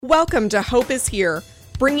Welcome to Hope is Here,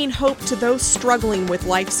 bringing hope to those struggling with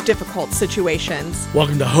life's difficult situations.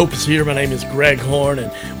 Welcome to Hope is Here. My name is Greg Horn,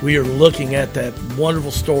 and we are looking at that wonderful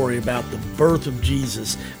story about the birth of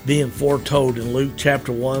Jesus being foretold in Luke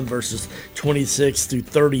chapter 1, verses 26 through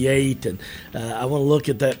 38. And I want to look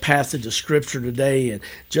at that passage of Scripture today and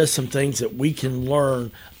just some things that we can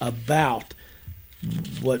learn about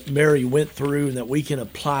what Mary went through and that we can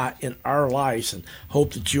apply in our lives, and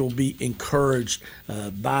hope that you'll be encouraged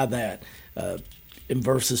by that. In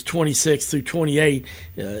verses 26 through 28,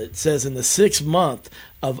 it says, in the 6th month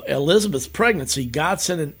of Elizabeth's pregnancy, God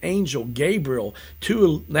sent an angel, Gabriel,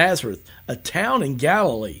 to Nazareth, a town in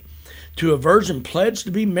Galilee, to a virgin pledged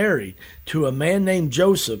to be married to a man named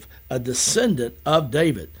Joseph, a descendant of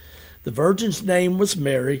David. The virgin's name was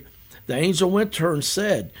Mary. The angel went to her and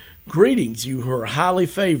said, "Greetings, you who are highly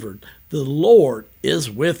favored. The Lord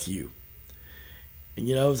is with you." And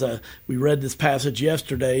as we read this passage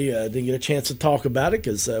yesterday, didn't get a chance to talk about it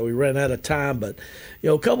because we ran out of time. But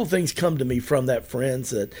a couple things come to me from that,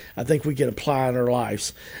 friends, that I think we can apply in our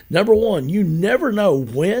lives. Number one, you never know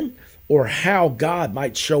when or how God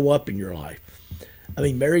might show up in your life. I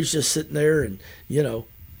mean, Mary's just sitting there, and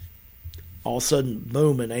all of a sudden,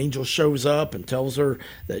 boom, an angel shows up and tells her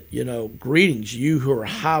that, greetings, you who are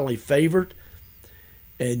highly favored.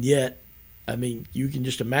 And yet, I mean, you can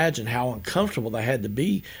just imagine how uncomfortable that had to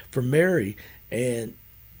be for Mary. And,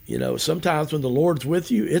 sometimes when the Lord's with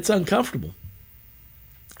you, it's uncomfortable.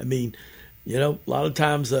 I mean, a lot of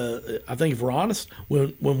times, I think if we're honest,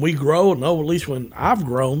 when we grow, at least when I've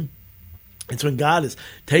grown, it's when God has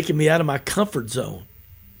taken me out of my comfort zone.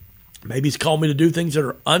 Maybe he's called me to do things that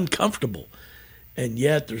are uncomfortable. And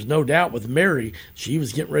yet there's no doubt with Mary, she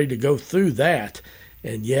was getting ready to go through that.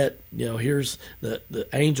 And yet, here's the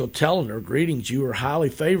angel telling her, "Greetings, you are highly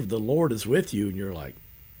favored. The Lord is with you." And you're like,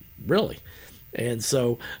 really? And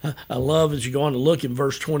so I love, as you go on to look in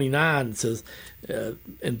verse 29, it says,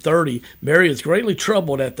 in 30, Mary is greatly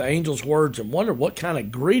troubled at the angel's words and wondered what kind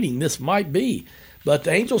of greeting this might be. But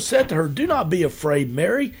the angel said to her, "Do not be afraid,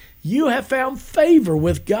 Mary. You have found favor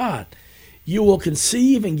with God. You will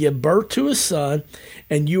conceive and give birth to a son,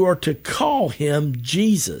 and you are to call him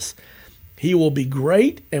Jesus. He will be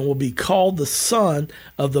great and will be called the Son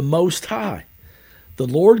of the Most High. The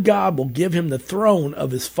Lord God will give him the throne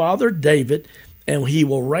of his father David, and he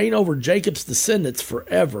will reign over Jacob's descendants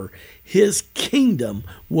forever. His kingdom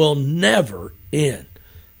will never end."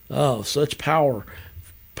 Oh, such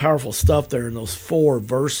powerful stuff there in those 4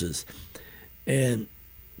 verses. And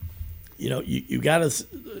you got to,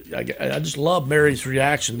 I just love Mary's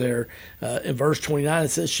reaction there. In verse 29, it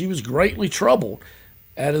says she was greatly troubled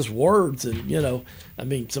at his words. And,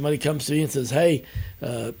 somebody comes to you and says, "Hey,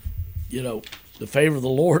 the favor of the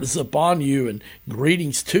Lord is upon you and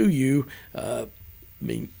greetings to you." That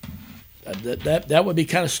would be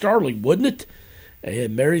kind of startling, wouldn't it?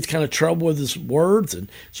 And Mary's kind of troubled with his words, and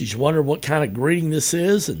she's wondering what kind of greeting this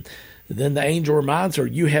is. And then the angel reminds her,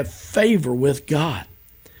 "You have favor with God."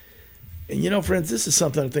 And, friends, this is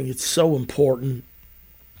something I think it's so important.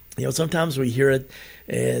 Sometimes we hear it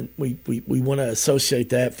and we want to associate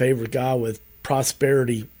that favor of God with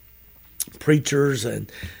prosperity preachers, and,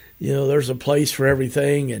 there's a place for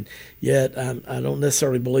everything. And yet I don't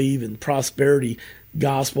necessarily believe in prosperity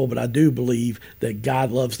gospel, but I do believe that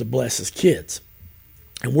God loves to bless his kids.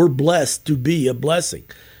 And we're blessed to be a blessing.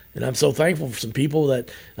 And I'm so thankful for some people that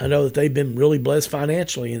I know that they've been really blessed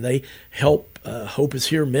financially, and they help Hope is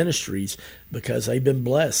Here Ministries because they've been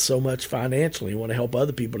blessed so much financially and want to help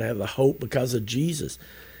other people to have the hope because of Jesus.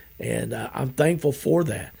 And I'm thankful for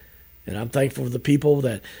that. And I'm thankful for the people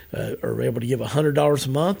that are able to give $100 a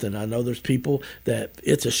month. And I know there's people that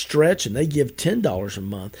it's a stretch and they give $10 a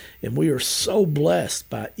month. And we are so blessed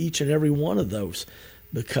by each and every one of those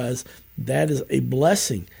because that is a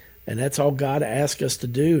blessing. And that's all God asks us to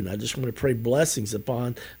do. And I just want to pray blessings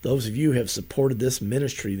upon those of you who have supported this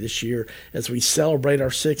ministry this year as we celebrate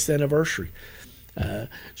our 6th anniversary.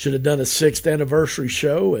 Should have done a 6th anniversary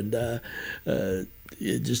show, and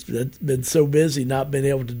it just been so busy not being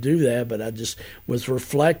able to do that. But I just was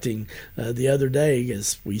reflecting the other day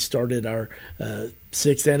as we started our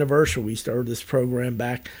 6th anniversary. We started this program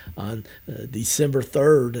back on December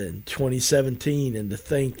 3rd in 2017, and to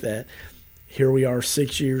think that here we are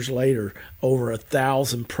 6 years later, over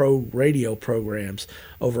 1,000 radio programs,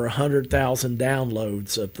 over 100,000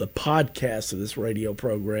 downloads of the podcast of this radio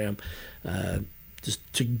program. Just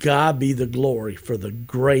to God be the glory for the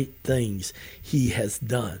great things he has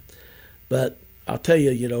done. But I'll tell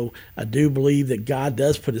you, I do believe that God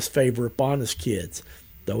does put his favor upon his kids.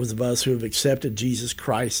 Those of us who have accepted Jesus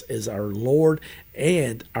Christ as our Lord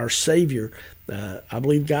and our Savior, I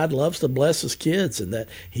believe God loves to bless his kids, and that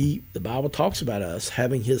the Bible talks about us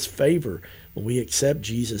having his favor when we accept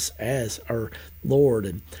Jesus as our Lord.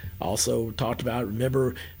 And also talked about,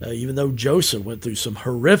 remember, even though Joseph went through some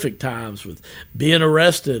horrific times with being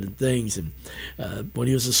arrested and things, and when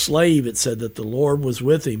he was a slave, it said that the Lord was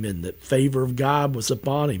with him and that favor of God was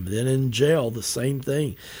upon him. Then in jail, the same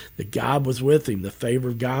thing, that God was with him, the favor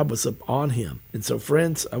of God was upon him. And so,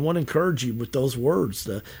 friends, I want to encourage you with those words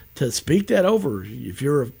to speak that over. If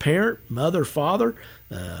you're a parent, mother, father,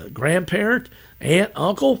 grandparent, aunt,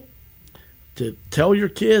 uncle, to tell your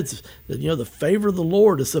kids that, the favor of the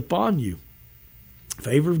Lord is upon you.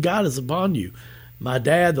 Favor of God is upon you. My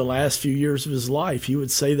dad, the last few years of his life, he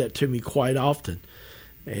would say that to me quite often.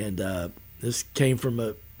 And this came from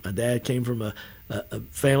my dad came from a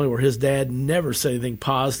family where his dad never said anything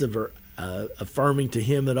positive or affirming to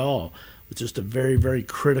him at all. Was just a very, very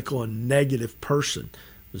critical and negative person.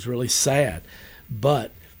 It was really sad.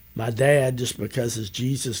 But my dad, just because his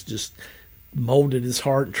Jesus just molded his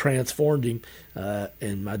heart and transformed him,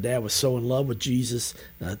 and my dad was so in love with Jesus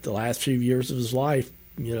the last few years of his life,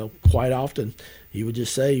 quite often he would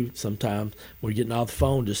just say, sometime we're getting off the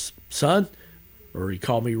phone, just, son, or he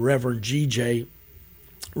called me Reverend GJ,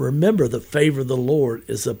 remember the favor of the Lord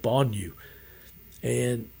is upon you.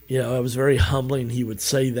 And it was very humbling. He would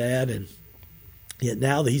say that, and yet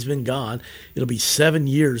now that he's been gone, it'll be 7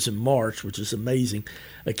 years in March, which is amazing.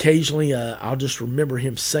 Occasionally, I'll just remember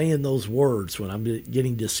him saying those words when I'm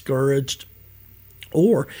getting discouraged,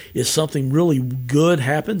 or if something really good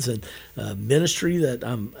happens in ministry that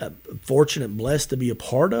I'm fortunate and blessed to be a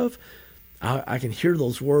part of, I can hear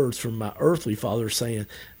those words from my earthly father saying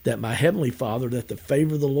that my heavenly Father, that the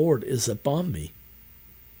favor of the Lord is upon me.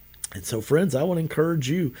 And so, friends, I want to encourage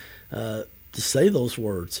you to say those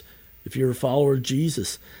words. If you're a follower of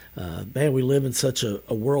Jesus, man, we live in such a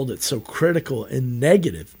world that's so critical and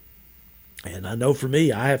negative. And I know for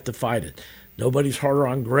me, I have to fight it. Nobody's harder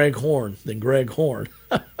on Greg Horn than Greg Horn.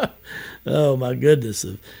 Oh, my goodness.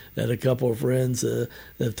 I've had a couple of friends that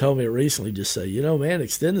have told me recently, just say, man,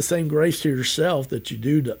 extend the same grace to yourself that you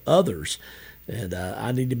do to others. And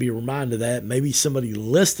I need to be reminded of that. Maybe somebody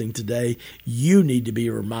listening today, you need to be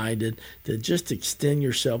reminded to just extend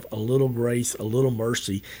yourself a little grace, a little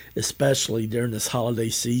mercy, especially during this holiday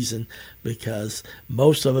season, because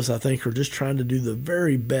most of us, I think, are just trying to do the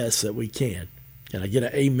very best that we can. And I get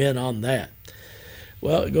an amen on that.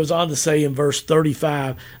 Well, it goes on to say in verse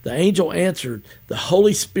 35, the angel answered, the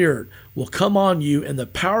Holy Spirit will come on you, and the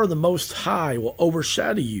power of the Most High will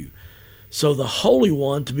overshadow you. So the Holy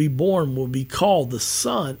One to be born will be called the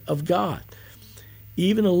Son of God.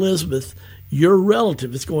 Even Elizabeth, your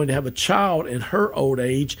relative, is going to have a child in her old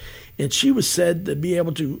age, and she was said to be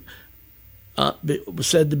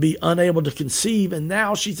unable to conceive, and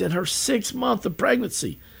now she's in her 6th month of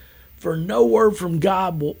pregnancy. For no word from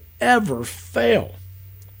God will ever fail.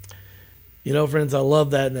 Friends, I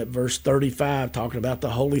love that in that verse 35, talking about the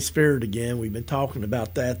Holy Spirit again. We've been talking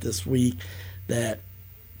about that this week, that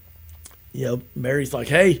Mary's like,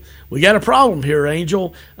 hey, we got a problem here,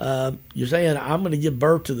 angel. You're saying I'm going to give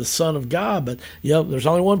birth to the Son of God, but, there's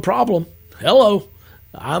only one problem. Hello,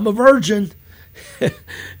 I'm a virgin.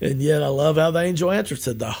 And yet I love how the angel answered,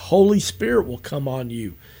 said, the Holy Spirit will come on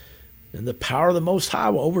you, and the power of the Most High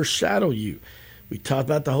will overshadow you. We talked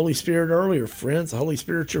about the Holy Spirit earlier, friends. The Holy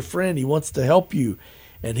Spirit's your friend. He wants to help you,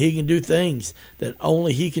 and he can do things that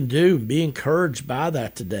only he can do. Be encouraged by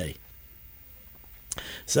that today.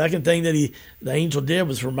 Second thing that the angel did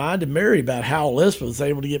was reminded Mary about how Elizabeth was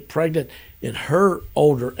able to get pregnant in her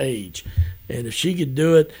older age. And if she could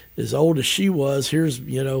do it as old as she was, here's,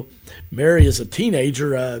 Mary as a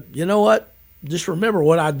teenager, you know what? Just remember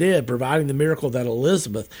what I did, providing the miracle that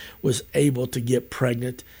Elizabeth was able to get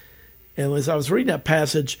pregnant. And as I was reading that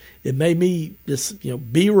passage, it made me just,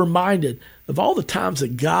 be reminded of all the times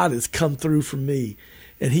that God has come through for me.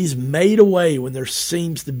 And he's made a way when there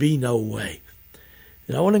seems to be no way.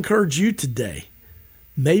 And I want to encourage you today.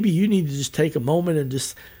 Maybe you need to just take a moment and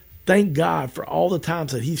just thank God for all the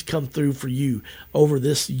times that he's come through for you over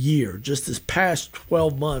this year, just this past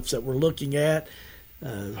 12 months that we're looking at.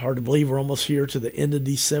 Hard to believe we're almost here to the end of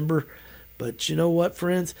December. But you know what,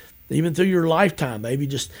 friends? Even through your lifetime, maybe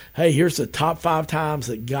just, hey, here's the top 5 times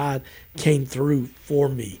that God came through for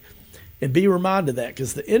me. And be reminded of that,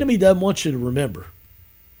 because the enemy doesn't want you to remember,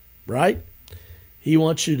 right? He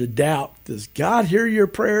wants you to doubt. Does God hear your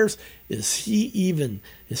prayers? Is he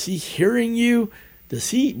hearing you? Does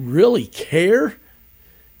he really care?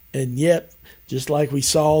 And yet, just like we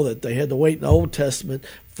saw that they had to wait in the Old Testament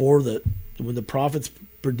for when the prophets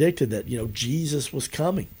predicted that, Jesus was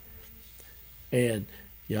coming. And,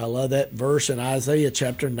 I love that verse in Isaiah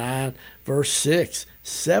chapter 9, verse 6.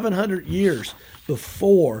 700 years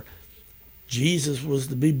before Jesus was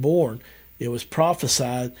to be born, it was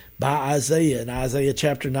prophesied by Isaiah in Isaiah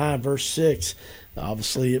chapter 9, verse 6.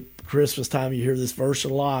 Obviously, at Christmas time, you hear this verse a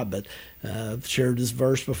lot, but I've shared this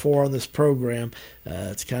verse before on this program.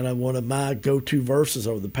 It's kind of one of my go-to verses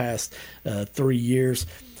over the past 3 years.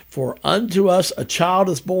 For unto us a child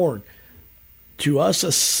is born, to us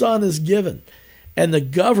a son is given, and the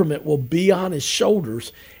government will be on his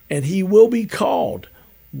shoulders, and he will be called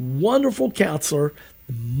Wonderful Counselor,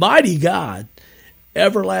 Mighty God,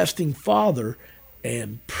 Everlasting Father,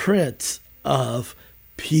 and Prince of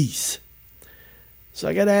Peace. So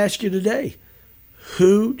I got to ask you today,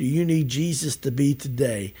 who do you need Jesus to be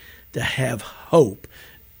today to have hope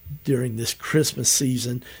during this Christmas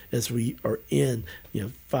season as we are in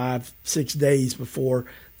 5-6 days before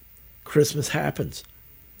Christmas happens?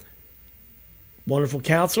 Wonderful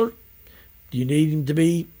Counselor, do you need him to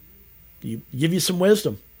be? Give you some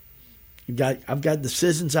wisdom. I've got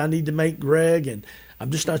decisions I need to make, Greg, and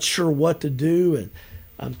I'm just not sure what to do. And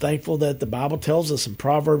I'm thankful that the Bible tells us in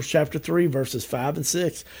Proverbs chapter 3, verses 5 and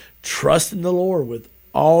 6, trust in the Lord with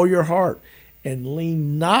all your heart and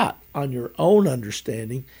lean not on your own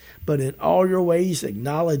understanding, but in all your ways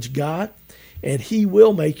acknowledge God, and he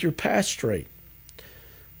will make your path straight.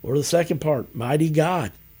 Or the second part, mighty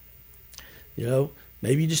God.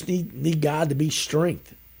 Maybe you just need God to be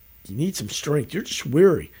strength. You need some strength. You're just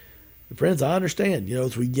weary. And friends, I understand,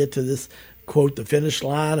 as we get to this, quote, the finish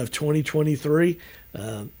line of 2023,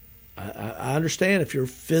 I understand if you're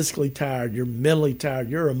physically tired, you're mentally tired,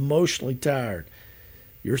 you're emotionally tired.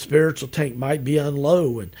 Your spiritual tank might be on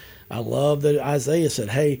low. And I love that Isaiah said,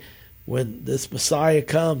 hey, when this Messiah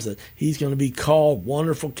comes, that he's going to be called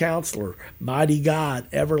Wonderful Counselor, Mighty God,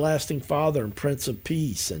 Everlasting Father, and Prince of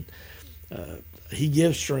Peace. And he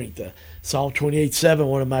gives strength. Psalm 28:7,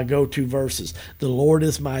 one of my go-to verses. The Lord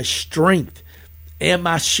is my strength and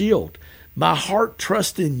my shield. My heart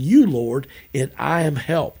trusts in you, Lord, and I am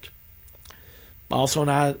helped. Also in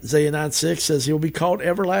Isaiah 9:6 says he'll be called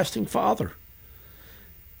Everlasting Father.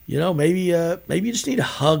 Maybe you just need a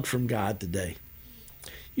hug from God today.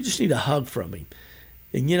 You just need a hug from him.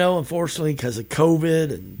 And, unfortunately, because of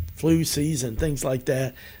COVID and flu season and things like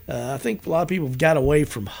that, I think a lot of people have got away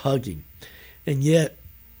from hugging. And yet,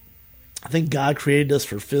 I think God created us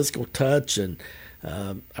for physical touch. And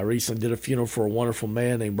I recently did a funeral for a wonderful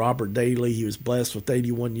man named Robert Daly. He was blessed with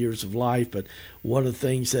 81 years of life. But one of the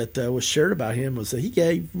things that was shared about him was that he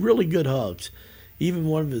gave really good hugs. Even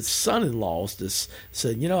one of his son-in-laws just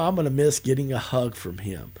said, I'm going to miss getting a hug from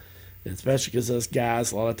him. And especially because us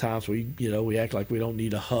guys, a lot of times we act like we don't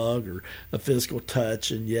need a hug or a physical touch.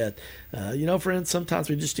 And yet, friends, sometimes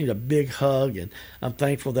we just need a big hug. And I'm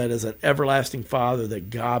thankful that as an everlasting Father that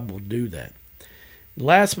God will do that.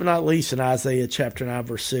 Last but not least, in Isaiah chapter 9,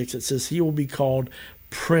 verse 6, it says, he will be called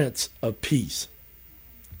Prince of Peace.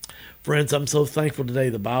 Friends, I'm so thankful today.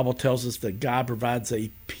 The Bible tells us that God provides a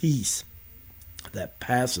peace that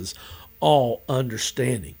passes all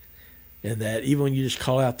understanding. And that even when you just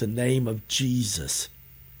call out the name of Jesus,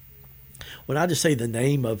 when I just say the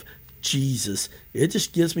name of Jesus, it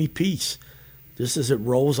just gives me peace. Just as it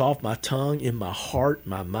rolls off my tongue, in my heart,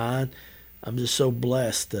 my mind, I'm just so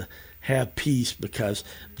blessed to have peace because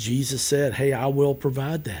Jesus said, hey, I will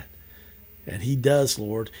provide that. And he does,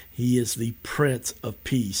 Lord. He is the Prince of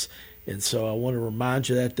Peace. And so I want to remind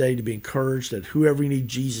you that day to be encouraged that whoever you need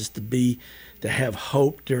Jesus to be, to have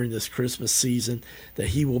hope during this Christmas season, that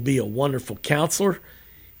he will be a wonderful counselor.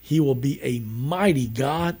 He will be a mighty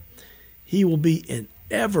God. He will be an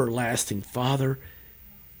everlasting Father.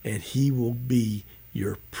 And he will be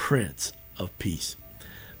your Prince of Peace.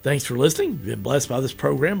 Thanks for listening. You've been blessed by this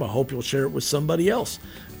program. I hope you'll share it with somebody else.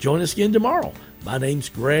 Join us again tomorrow. My name's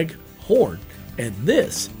Greg Horn, and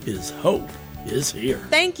this is Hope is Here.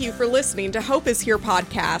 Thank you for listening to Hope is Here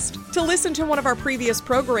podcast. To listen to one of our previous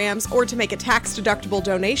programs or to make a tax-deductible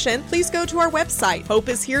donation, please go to our website,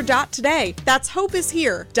 hopeishere.today. That's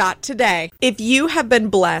hopeishere.today. If you have been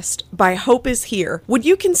blessed by Hope is Here, would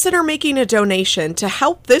you consider making a donation to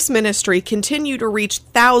help this ministry continue to reach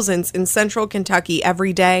thousands in Central Kentucky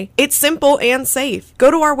every day? It's simple and safe.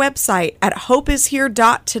 Go to our website at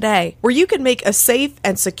hopeishere.today, where you can make a safe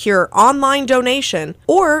and secure online donation,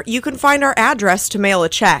 or you can find our address to mail a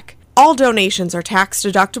check. All donations are tax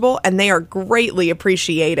deductible and they are greatly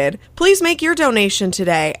appreciated. Please make your donation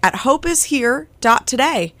today at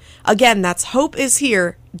hopeishere.today. Again, that's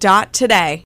hopeishere.today.